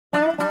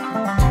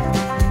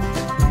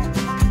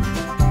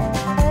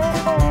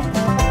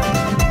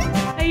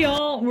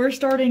we're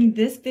starting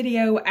this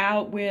video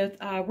out with,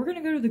 we're going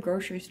to go to the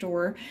grocery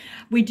store.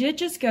 We did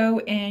just go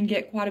and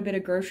get quite a bit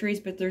of groceries,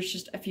 but there's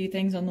just a few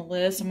things on the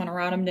list. I'm going to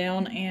write them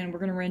down and we're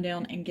going to run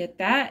down and get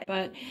that.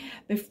 But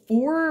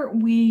before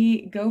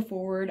we go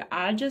forward,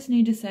 I just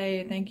need to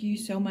say thank you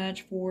so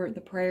much for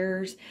the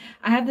prayers.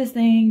 I have this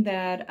thing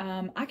that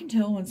I can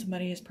tell when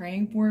somebody is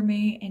praying for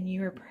me, and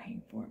you are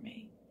praying for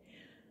me.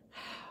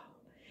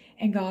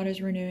 And God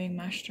is renewing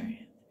my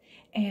strength.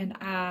 And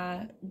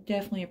I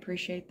definitely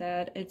appreciate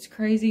that. It's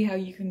crazy how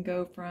you can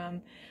go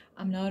from,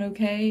 I'm not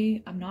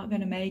okay, I'm not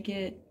going to make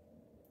it,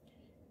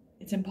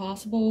 it's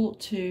impossible,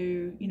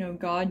 to, you know,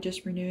 God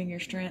just renewing your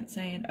strength,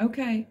 saying,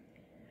 okay,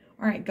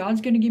 all right,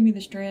 God's going to give me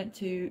the strength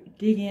to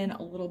dig in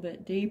a little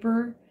bit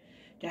deeper,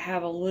 to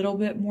have a little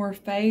bit more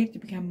faith, to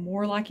become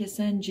more like his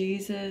son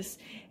Jesus,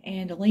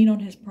 and to lean on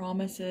his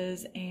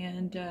promises.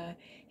 And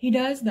he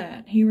does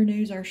that. He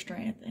renews our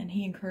strength, and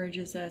he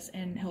encourages us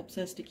and helps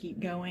us to keep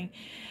going.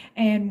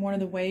 And one of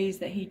the ways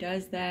that he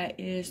does that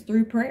is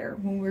through prayer.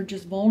 When we're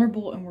just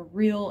vulnerable and we're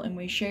real and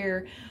we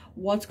share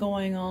what's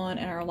going on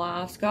in our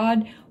lives.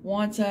 God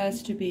wants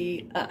us to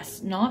be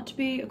us, not to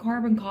be a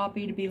carbon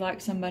copy, to be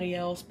like somebody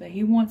else, but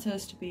he wants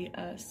us to be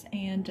us.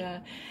 And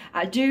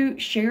I do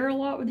share a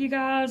lot with you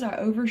guys. I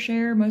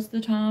overshare most of the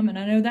time, and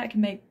I know that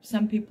can make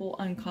some people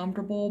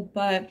uncomfortable,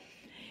 but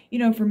you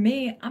know, for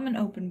me, I'm an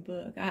open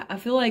book. I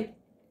feel like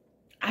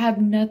I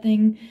have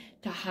nothing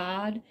to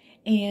hide,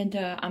 and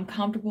I'm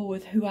comfortable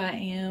with who I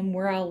am,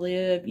 where I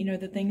live, you know,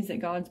 the things that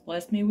God's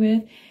blessed me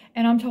with.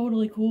 And I'm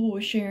totally cool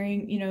with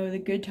sharing, you know, the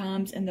good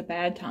times and the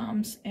bad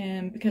times.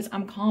 And because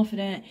I'm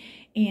confident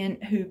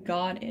in who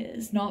God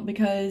is, not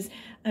because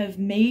of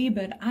me,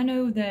 but I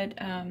know that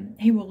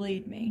he will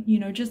lead me, you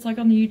know, just like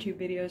on the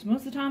YouTube videos.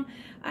 Most of the time,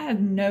 I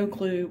have no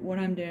clue what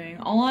I'm doing.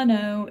 All I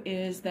know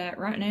is that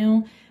right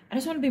now, I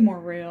just want to be more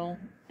real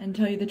and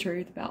tell you the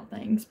truth about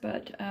things.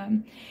 But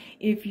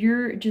if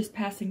you're just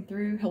passing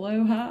through,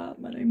 hello, hi,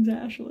 my name's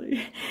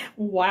Ashley.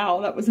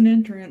 Wow, that was an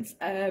entrance.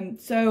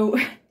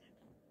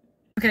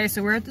 Okay,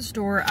 so we're at the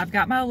store. I've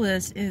got my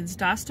list. It's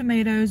diced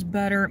tomatoes,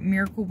 butter,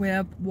 Miracle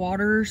Whip,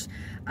 waters,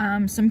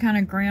 some kind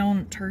of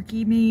ground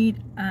turkey meat,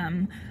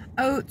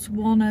 oats,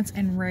 walnuts,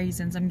 and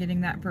raisins. I'm getting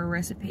that for a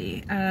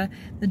recipe.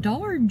 The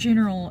Dollar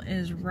General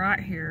is right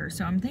here,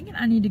 so I'm thinking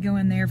I need to go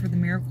in there for the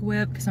Miracle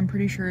Whip, because I'm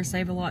pretty sure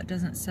Save-A-Lot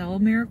doesn't sell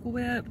Miracle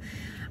Whip.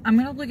 I'm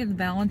gonna look at the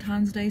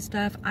Valentine's Day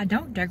stuff. I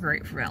don't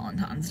decorate for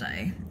Valentine's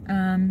Day,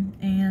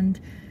 and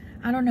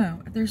I don't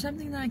know. If there's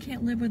something that I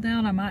can't live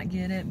without, I might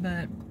get it,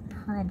 but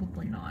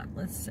probably not.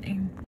 Let's see.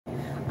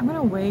 I'm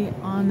gonna wait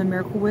on the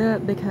Miracle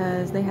Whip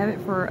because they have it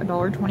for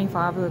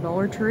 $1.25 at the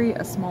Dollar Tree,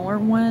 a smaller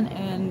one,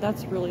 and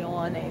that's really all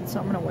I need, so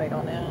I'm gonna wait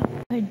on it.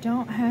 They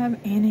don't have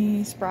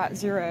any Sprite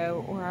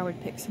Zero, or I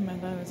would pick some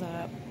of those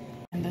up.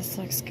 And this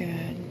looks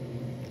good.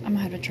 I'm gonna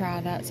have to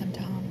try that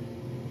sometime.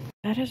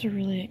 That is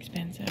really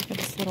expensive for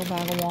this little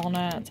bag of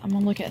walnuts. I'm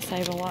gonna look at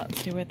Save-A-Lot and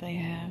see what they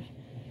have.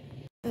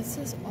 This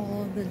is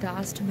all of the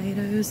diced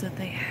tomatoes that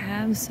they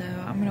have, so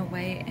I'm gonna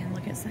wait and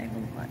look at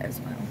Save-A-Lot as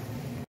well.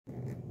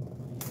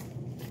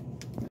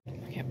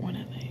 I'll get one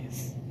of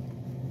these.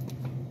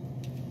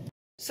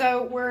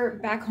 So we're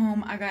back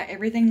home. I got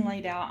everything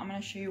laid out. I'm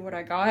gonna show you what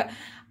I got.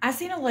 I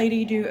seen a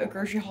lady do a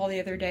grocery haul the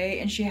other day,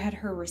 and she had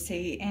her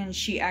receipt, and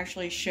she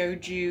actually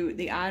showed you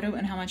the item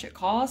and how much it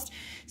cost.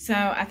 So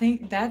I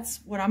think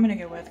that's what I'm gonna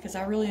go with, because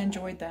I really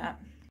enjoyed that.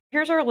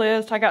 Here's our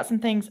list. I got some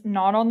things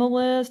not on the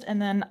list, and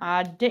then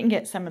I didn't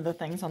get some of the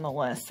things on the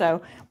list.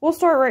 So we'll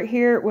start right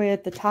here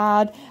with the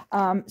Tide.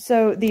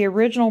 So the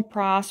original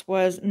price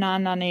was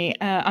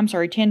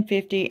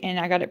 $10.50, and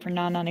I got it for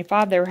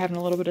 $9.95. They were having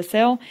a little bit of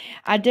sale.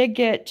 I did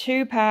get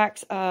 2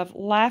 packs of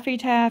Laffy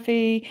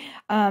Taffy.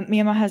 Me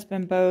and my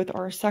husband both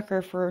are a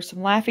sucker for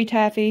some Laffy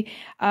Taffy.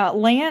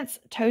 Lance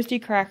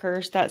Toasty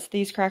Crackers. That's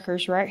these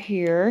crackers right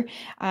here.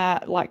 I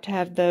like to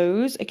have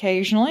those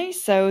occasionally.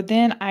 So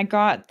then I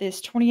got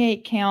this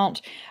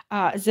 28-count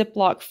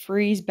Ziploc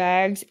freeze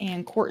bags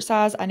in quart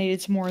size. I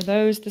needed some more of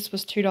those. This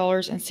was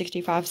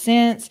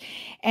 $2.65.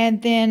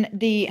 And then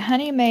the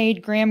Honey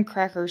Made graham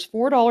crackers,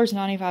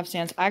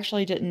 $4.95. I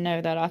actually didn't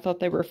know that. I thought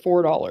they were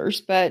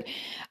 $4. But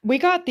we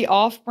got the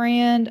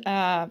off-brand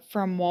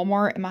from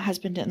Walmart, and my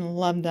husband didn't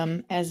love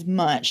them as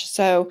much.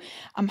 So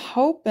I'm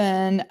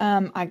hoping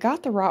I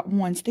got the right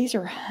ones. These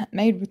are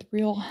made with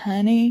real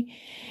honey.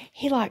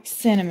 He likes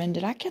cinnamon.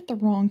 Did I get the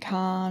wrong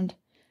kind?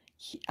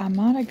 I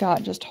might have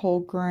got just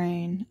whole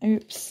grain.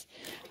 Oops.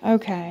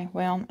 Okay,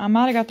 well, I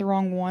might have got the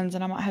wrong ones,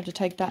 and I might have to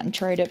take that and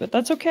trade it, but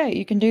that's okay.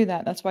 You can do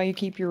that. That's why you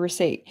keep your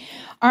receipt.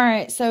 All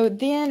right, so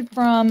then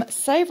from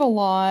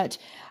Save-A-Lot,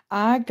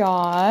 I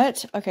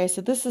got, okay,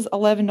 so this is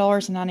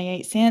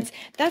 $11.98.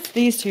 That's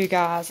these two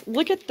guys.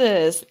 Look at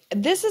this.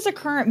 This is a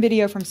current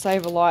video from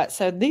Save a Lot.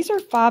 So these are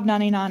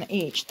 $5.99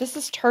 each. This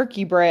is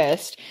turkey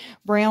breast,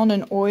 browned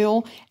in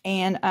oil,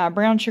 and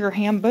brown sugar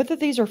ham. Both of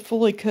these are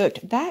fully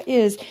cooked. That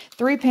is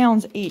 3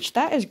 pounds each.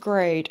 That is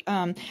great.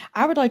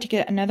 I would like to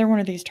get another one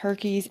of these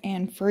turkeys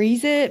and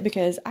freeze it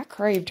because I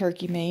crave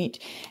turkey meat.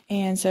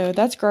 And so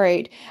that's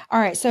great. All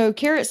right, so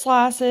carrot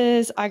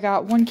slices. I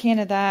got 1 can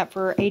of that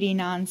for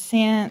 89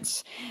 cents.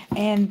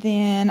 And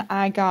then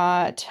I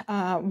got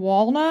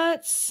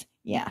walnuts.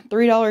 Yeah,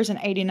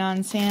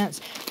 $3.89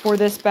 for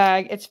this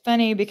bag. It's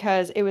funny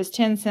because it was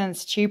 10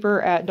 cents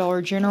cheaper at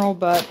Dollar General,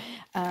 but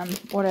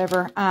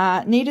whatever.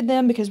 I needed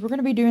them because we're going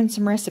to be doing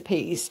some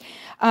recipes.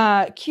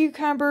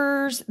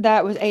 Cucumbers,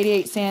 that was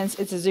 88 cents.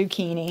 It's a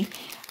zucchini.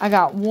 I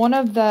got one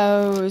of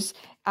those.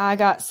 I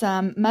got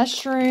some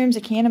mushrooms, a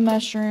can of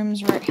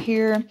mushrooms right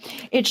here.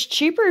 It's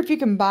cheaper if you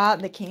can buy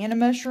the can of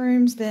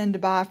mushrooms than to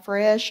buy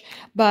fresh,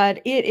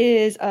 but it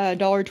is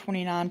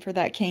 $1.29 for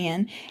that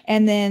can.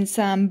 And then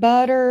some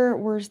butter.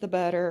 Where's the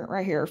butter?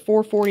 Right here,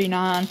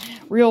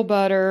 $4.49. Real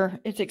butter.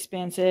 It's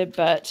expensive,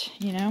 but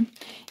you know,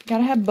 you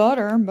gotta have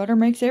butter. Butter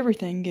makes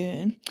everything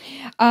good.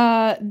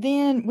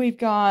 Then we've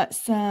got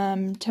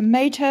some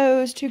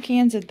tomatoes, 2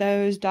 cans of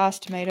those,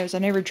 diced tomatoes. I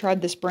never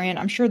tried this brand.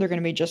 I'm sure they're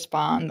gonna be just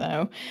fine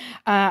though.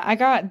 I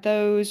got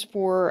those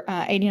for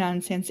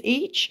 89 cents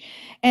each.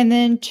 And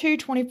then 2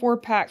 24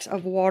 packs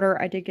of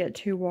water. I did get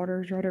 2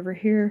 waters right over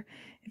here.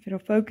 If it'll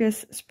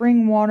focus,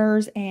 spring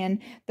waters, and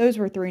those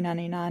were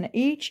 $3.99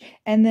 each.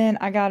 And then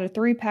I got a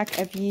 3-pack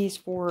of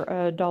yeast for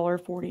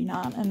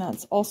 $1.49, and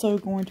that's also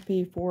going to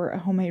be for a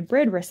homemade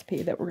bread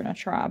recipe that we're going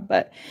to try.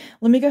 But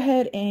let me go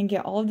ahead and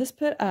get all of this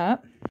put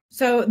up.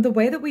 So the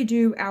way that we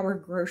do our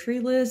grocery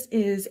list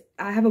is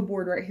I have a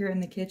board right here in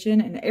the kitchen,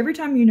 and every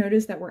time you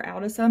notice that we're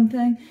out of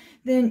something,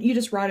 then you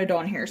just write it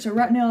on here. So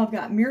right now I've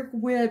got Miracle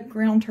Whip,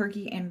 ground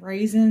turkey, and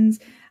raisins.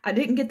 I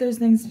didn't get those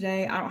things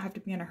today. I don't have to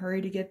be in a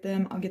hurry to get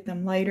them. I'll get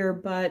them later.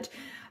 But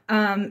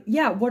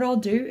yeah, what I'll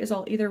do is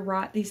I'll either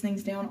write these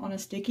things down on a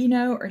sticky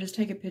note or just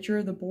take a picture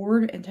of the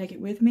board and take it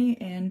with me.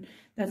 And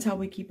that's how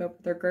we keep up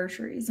with our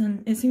groceries.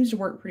 And it seems to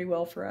work pretty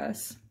well for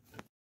us.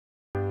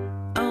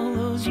 All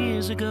those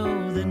years ago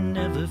that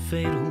never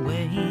fade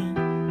away,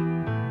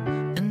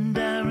 and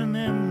I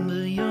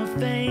remember your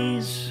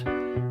face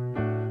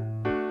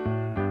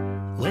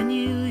when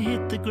you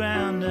hit the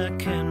ground. I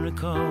can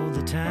recall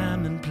the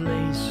time and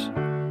place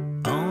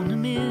on the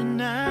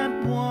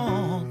midnight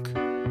walk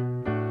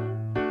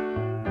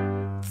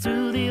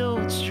through the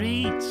old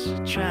streets,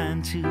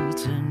 trying to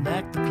turn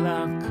back the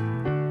clock.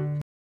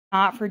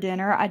 Not for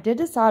dinner. I did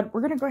decide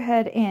we're going to go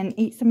ahead and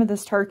eat some of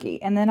this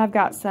turkey. And then I've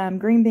got some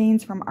green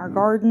beans from our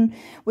garden.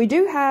 We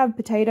do have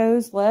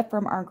potatoes left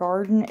from our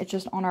garden. It's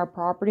just on our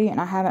property and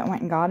I haven't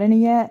went and got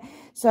any yet.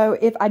 So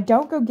if I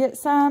don't go get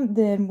some,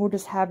 then we'll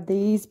just have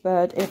these.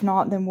 But if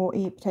not, then we'll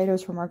eat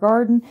potatoes from our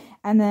garden.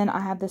 And then I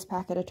have this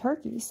packet of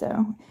turkey.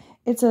 So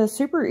it's a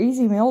super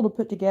easy meal to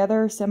put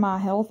together,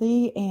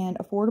 semi-healthy and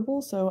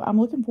affordable. So I'm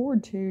looking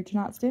forward to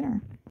tonight's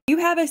dinner. If you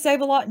have a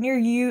Save a Lot near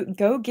you,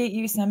 go get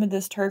you some of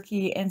this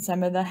turkey and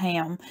some of the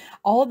ham.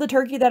 All of the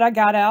turkey that I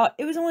got out,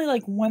 it was only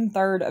like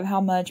 1/3 of how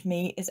much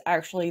meat is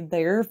actually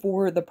there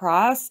for the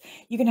price.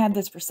 You can have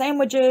this for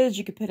sandwiches,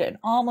 you could put it in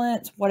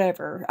omelets,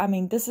 whatever. I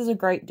mean, this is a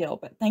great deal.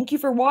 But thank you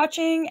for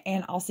watching,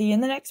 and I'll see you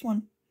in the next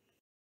one.